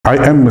I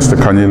am Mr.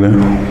 Kanyile.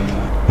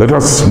 Let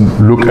us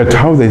look at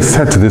how they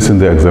set this in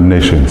the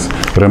examinations.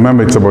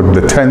 Remember, it's about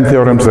the 10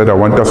 theorems that I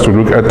want us to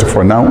look at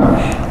for now.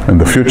 In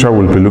the future,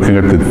 we'll be looking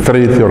at the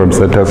 3 theorems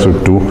that has to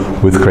do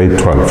with grade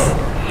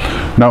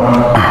 12.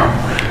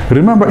 Now,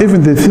 remember,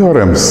 even the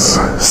theorems,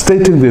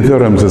 stating the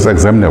theorems is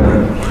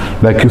examinable.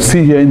 Like you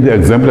see here in the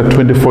example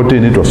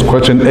 2014, it was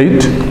question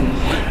 8.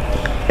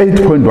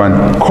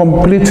 8.1,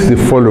 complete the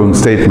following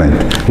statement.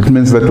 It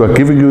means that we're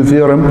giving you a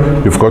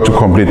theorem, you've got to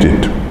complete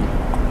it.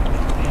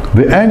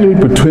 The angle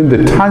between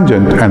the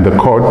tangent and the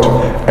chord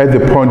at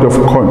the point of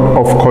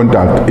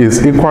contact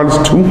is equals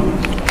to,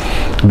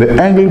 the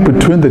angle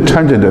between the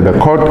tangent and the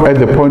chord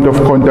at the point of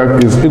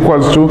contact is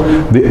equals to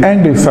the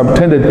angle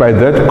subtended by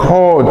that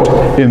chord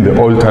in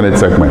the alternate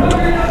segment.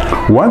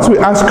 Once we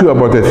ask you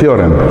about a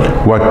theorem,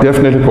 we're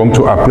definitely going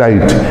to apply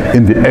it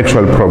in the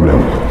actual problem.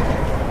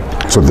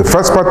 So the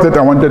first part that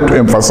I wanted to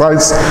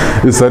emphasize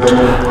is that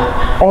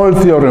all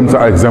theorems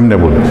are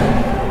examinable.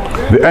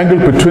 The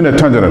angle between a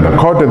tangent and a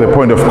chord at the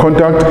point of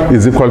contact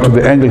is equal to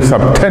the angle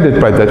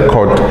subtended by that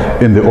chord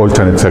in the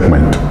alternate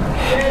segment.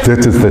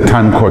 That is the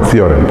Tan-Chord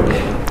theorem.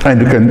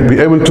 And you can be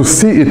able to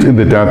see it in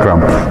the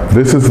diagram.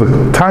 This is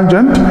the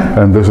tangent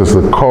and this is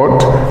the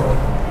chord.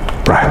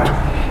 Right.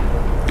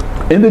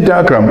 In the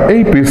diagram,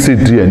 A, B, C,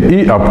 D, and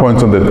E are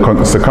points on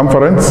the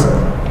circumference.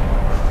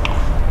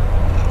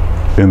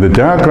 In the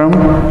diagram,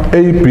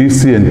 A, B,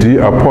 C, and D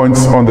are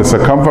points on the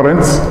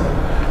circumference,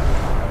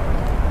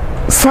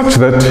 such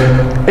that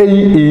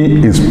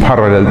AE is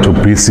parallel to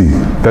BC.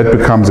 That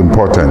becomes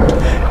important.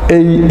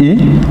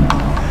 AE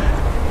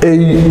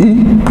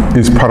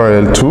is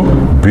parallel to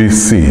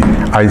BC.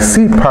 I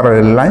see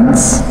parallel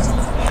lines.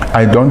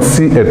 I don't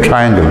see a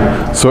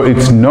triangle. So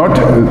it's not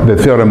the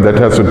theorem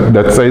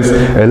that says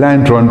a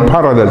line drawn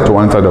parallel to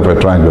one side of a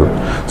triangle.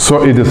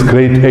 So it is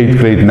grade 8,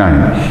 grade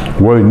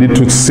 9, where you need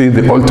to see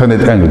the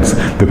alternate angles,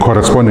 the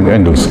corresponding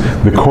angles,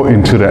 the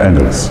co-interior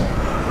angles.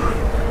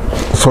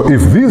 So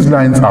if these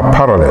lines are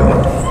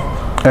parallel,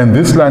 and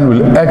this line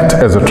will act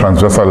as a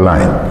transversal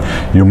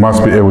line, you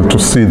must be able to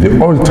see the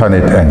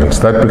alternate angles.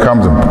 That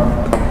becomes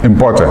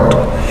important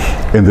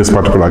in this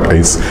particular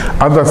case.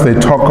 Others, they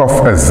talk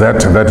of a Z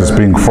that is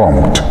being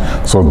formed.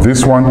 So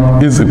this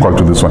one is equal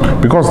to this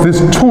one. Because these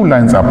two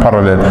lines are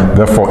parallel,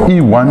 therefore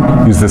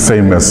E1 is the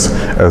same as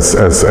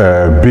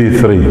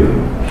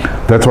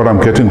B3. That's what I'm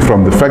getting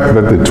from the fact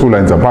that the two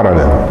lines are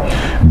parallel.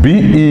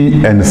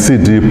 BE and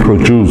CD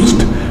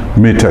produced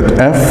meet at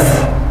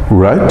F,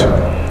 right?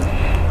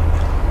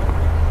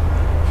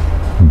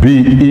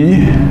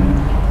 BE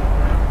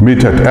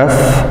meet at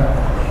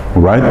F,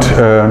 right?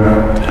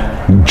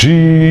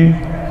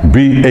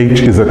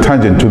 GBH is a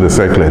tangent to the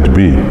circle at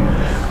B.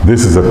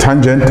 This is a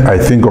tangent. I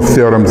think of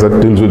theorems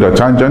that deals with a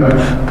tangent.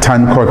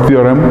 Tan-Chord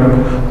theorem,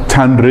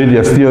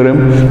 tan-radius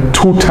theorem,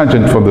 two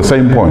tangents from the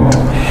same point.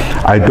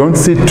 I don't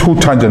see two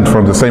tangents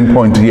from the same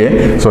point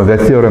here, so that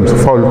theorem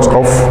falls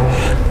off.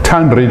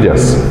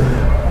 Tan-radius.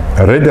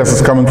 Radius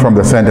is coming from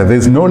the center. There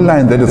is no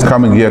line that is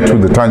coming here to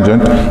the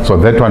tangent, so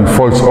that one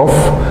falls off.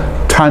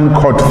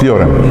 Tan-Chord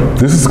theorem.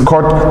 This is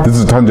chord, this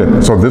is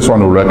tangent, so this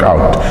one will work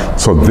out.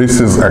 So this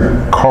is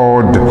a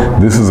chord,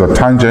 this is a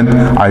tangent.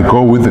 I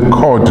go with the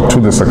chord to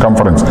the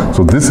circumference.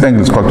 So this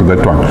angle is called to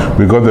that one.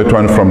 We got that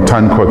one from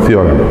Tan-Chord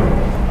theorem.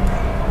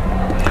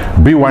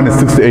 B1 is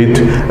 68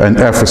 and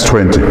F is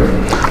 20.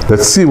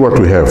 Let's see what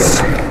we have.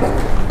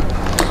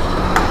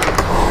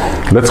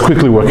 Let's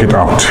quickly work it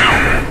out.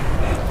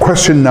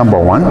 Question number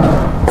 1,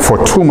 for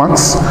 2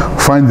 marks,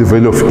 find the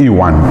value of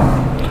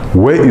E1.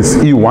 Where is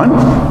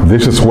E1?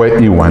 This is where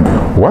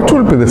E1. What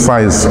will be the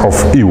size of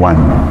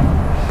E1?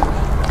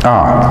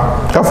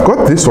 I've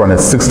got this one at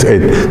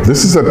 68.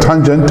 This is a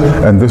tangent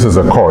and this is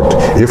a chord.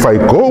 If I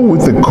go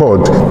with the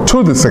chord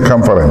to the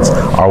circumference,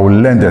 I will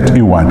land at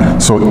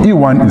E1. So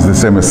E1 is the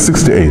same as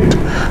 68.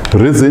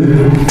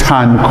 Reason,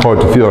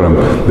 Tan-Chord theorem.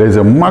 There's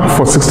a mark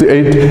for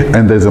 68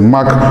 and there's a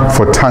mark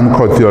for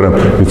Tan-Chord theorem.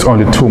 It's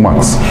only 2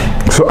 marks.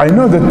 So I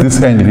know that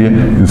this angle here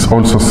is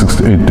also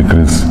 68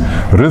 degrees.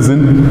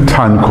 Reason,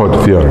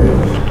 Tan-Chord theorem.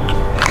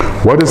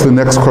 What is the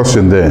next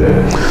question there?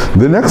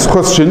 The next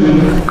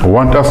question, I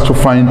want us to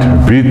find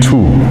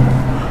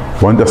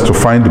B2. Want us to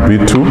find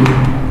B2.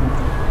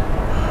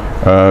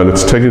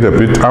 Let's take it a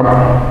bit up.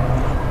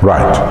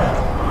 Right.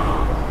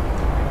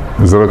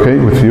 Is that okay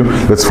with you?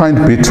 Let's find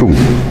B2.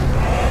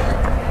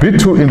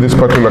 B2 in this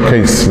particular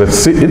case, let's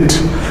see it.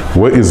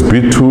 Where is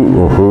B2?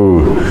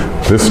 Oh,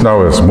 this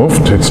now has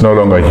moved. It's no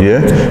longer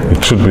here.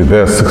 It should be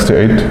there,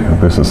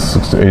 68. This is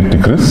 68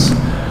 degrees.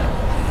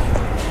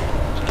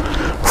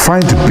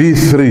 Find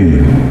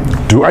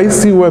B3. Do I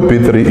see where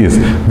B3 is?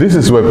 This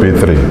is where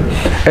B3.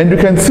 And you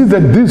can see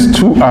that these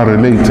two are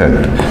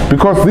related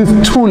because these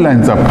two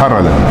lines are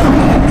parallel.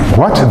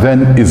 What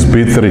then is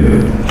B3?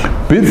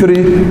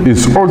 B3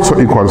 is also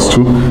equals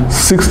to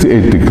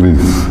 68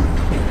 degrees.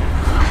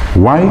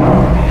 Why?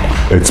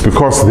 It's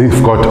because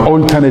they've got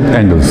alternate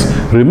angles.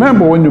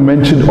 Remember, when you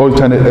mention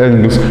alternate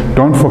angles,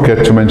 don't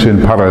forget to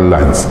mention parallel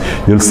lines.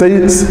 You'll say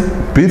it's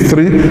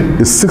B3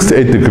 is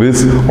 68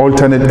 degrees,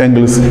 alternate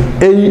angles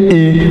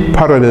AE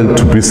parallel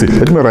to BC.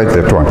 Let me write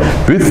that one.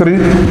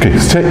 B3, okay,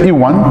 say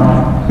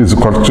E1 is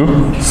equal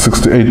to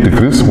 68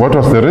 degrees. What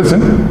was the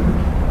reason?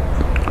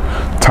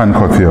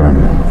 Tan-Chord theorem.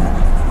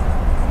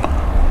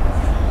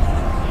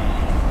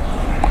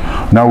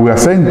 Now we are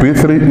saying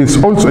B3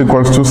 is also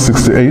equals to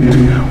 68.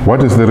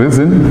 What is the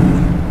reason?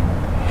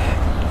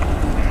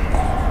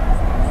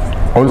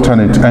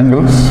 Alternate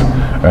angles.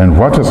 And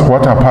what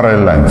are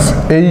parallel lines?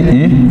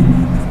 AE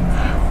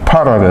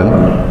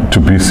parallel to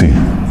BC.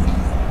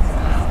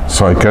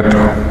 So I get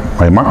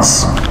my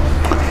marks.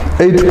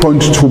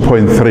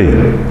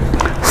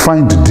 8.2.3.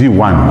 Find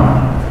D1.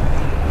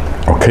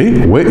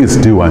 Okay, where is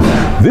D1?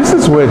 This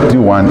is where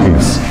D1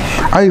 is.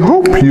 I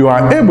hope you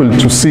are able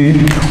to see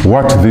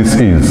what this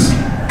is.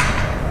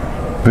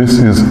 This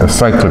is a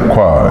cyclic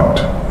quad.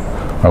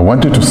 I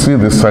want you to see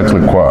this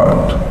cyclic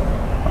quad.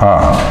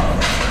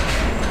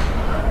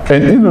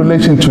 And in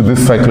relation to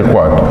this cyclic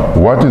quad,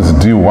 what is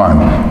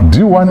D1?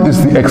 D1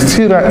 is the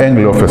exterior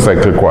angle of a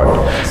cyclic quad.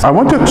 I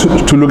wanted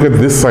to look at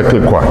this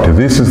cyclic quad.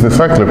 This is the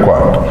cyclic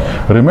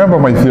quad. Remember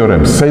my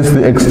theorem says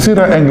the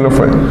exterior angle of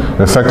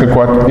a cyclic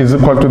quad is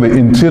equal to the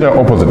interior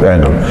opposite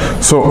angle.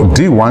 So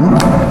D1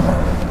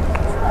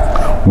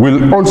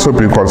 will also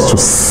be equal to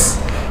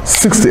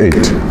 68.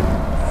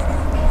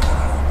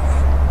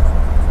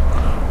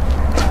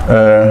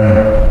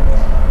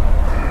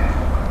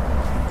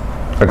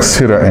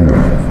 Exterior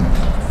angle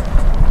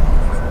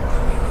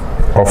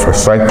of a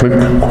cyclic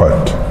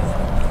quad.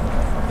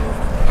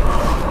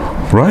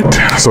 Right?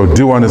 So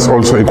D1 is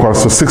also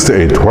equals to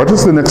 68. What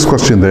is the next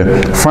question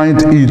there? Find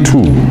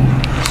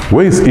E2.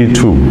 Where is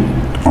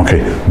E2?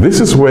 Okay, this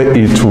is where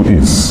E2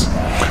 is.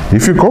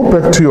 If you go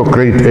back to your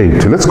grade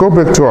 8, let's go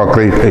back to our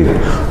grade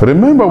 8.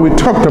 Remember we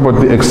talked about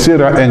the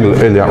exterior angle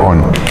earlier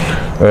on.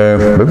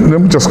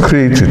 Let me just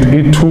create it.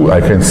 E2,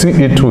 I can see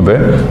E2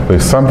 there.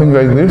 There's something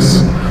like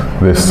this.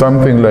 There's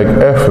something like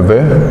F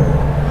there.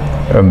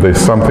 And there's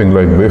something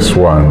like this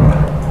one,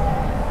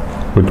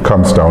 which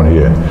comes down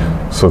here.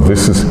 So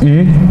this is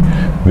E.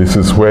 This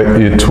is where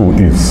E2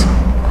 is.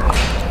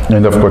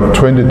 And I've got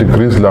 20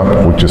 degrees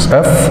left, which is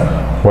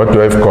F. What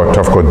do I've got?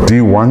 I've got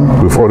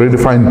D1. We've already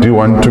found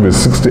D1 to be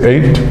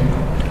 68.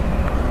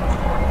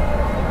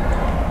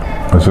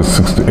 This is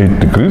 68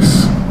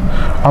 degrees.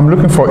 I'm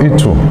looking for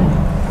E2.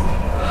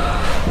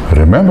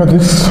 Remember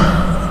this?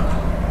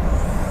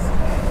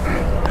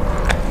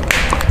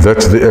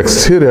 That's the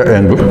exterior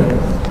angle.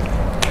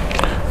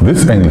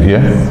 This angle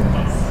here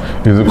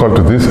is equal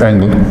to this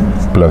angle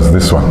plus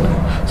this one.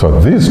 So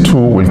these two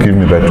will give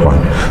me that one.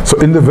 So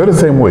in the very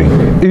same way,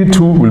 E2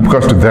 will be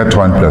equal to that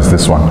one plus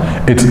this one.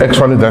 It's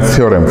actually that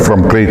theorem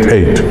from grade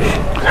 8.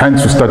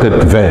 Hence we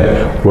started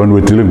there when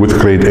we're dealing with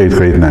grade 8,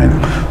 grade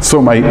 9.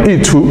 So my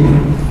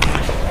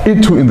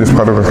E2 in this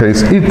particular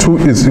case,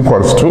 E2 is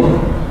equals to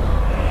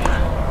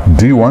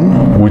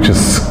D1, which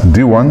is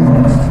D1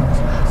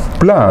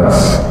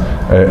 plus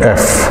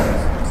F,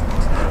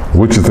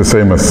 which is the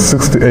same as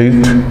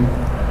 68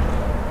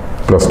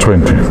 plus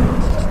 20,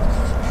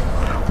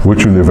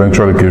 which will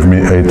eventually give me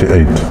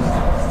 88.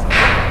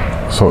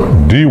 So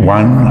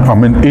D1,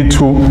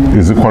 E2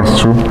 is equal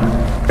to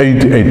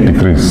 88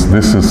 degrees.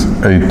 This is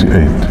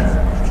 88.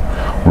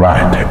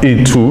 Right,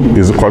 E2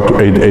 is equal to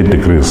 88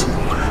 degrees.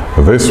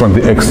 This one,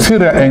 the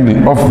exterior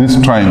angle of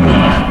this triangle,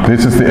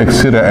 this is the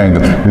exterior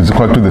angle, is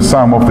equal to the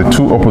sum of the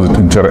two opposite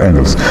interior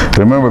angles.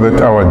 Remember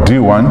that our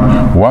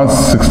D1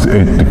 was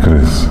 68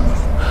 degrees.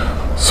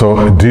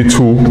 So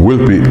D2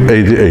 will be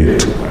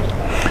 88.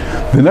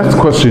 The next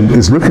question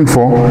is looking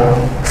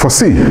for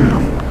C.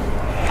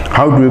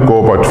 How do we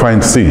go about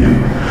find C?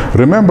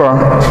 Remember,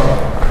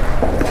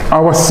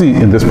 our C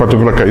in this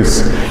particular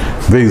case,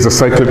 there is a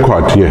cyclic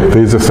quad here.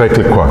 There is a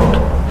cyclic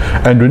quad.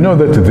 And we know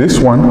that this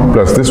one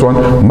plus this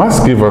one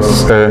must give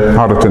us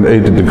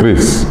 180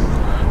 degrees.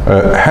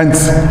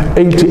 Hence,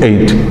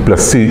 88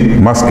 plus C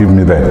must give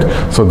me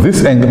that. So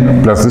this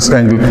angle plus this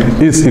angle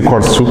is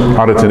equals to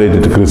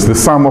 180 degrees, the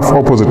sum of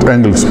opposite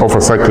angles of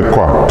a cyclic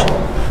quad.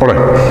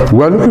 Alright,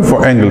 we are looking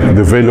for angle,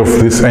 the value of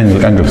this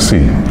angle, angle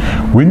C.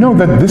 We know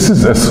that this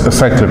is a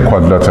cyclic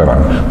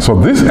quadrilateral. So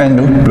this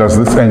angle plus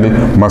this angle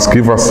must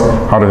give us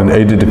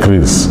 180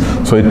 degrees.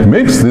 So it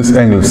makes this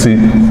angle C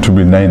to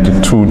be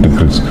 92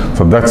 degrees.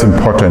 So that's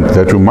important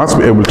that we must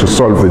be able to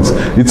solve this.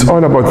 It's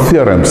all about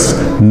theorems,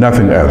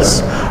 nothing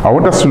else. I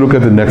want us to look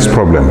at the next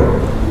problem.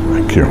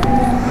 Thank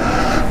you.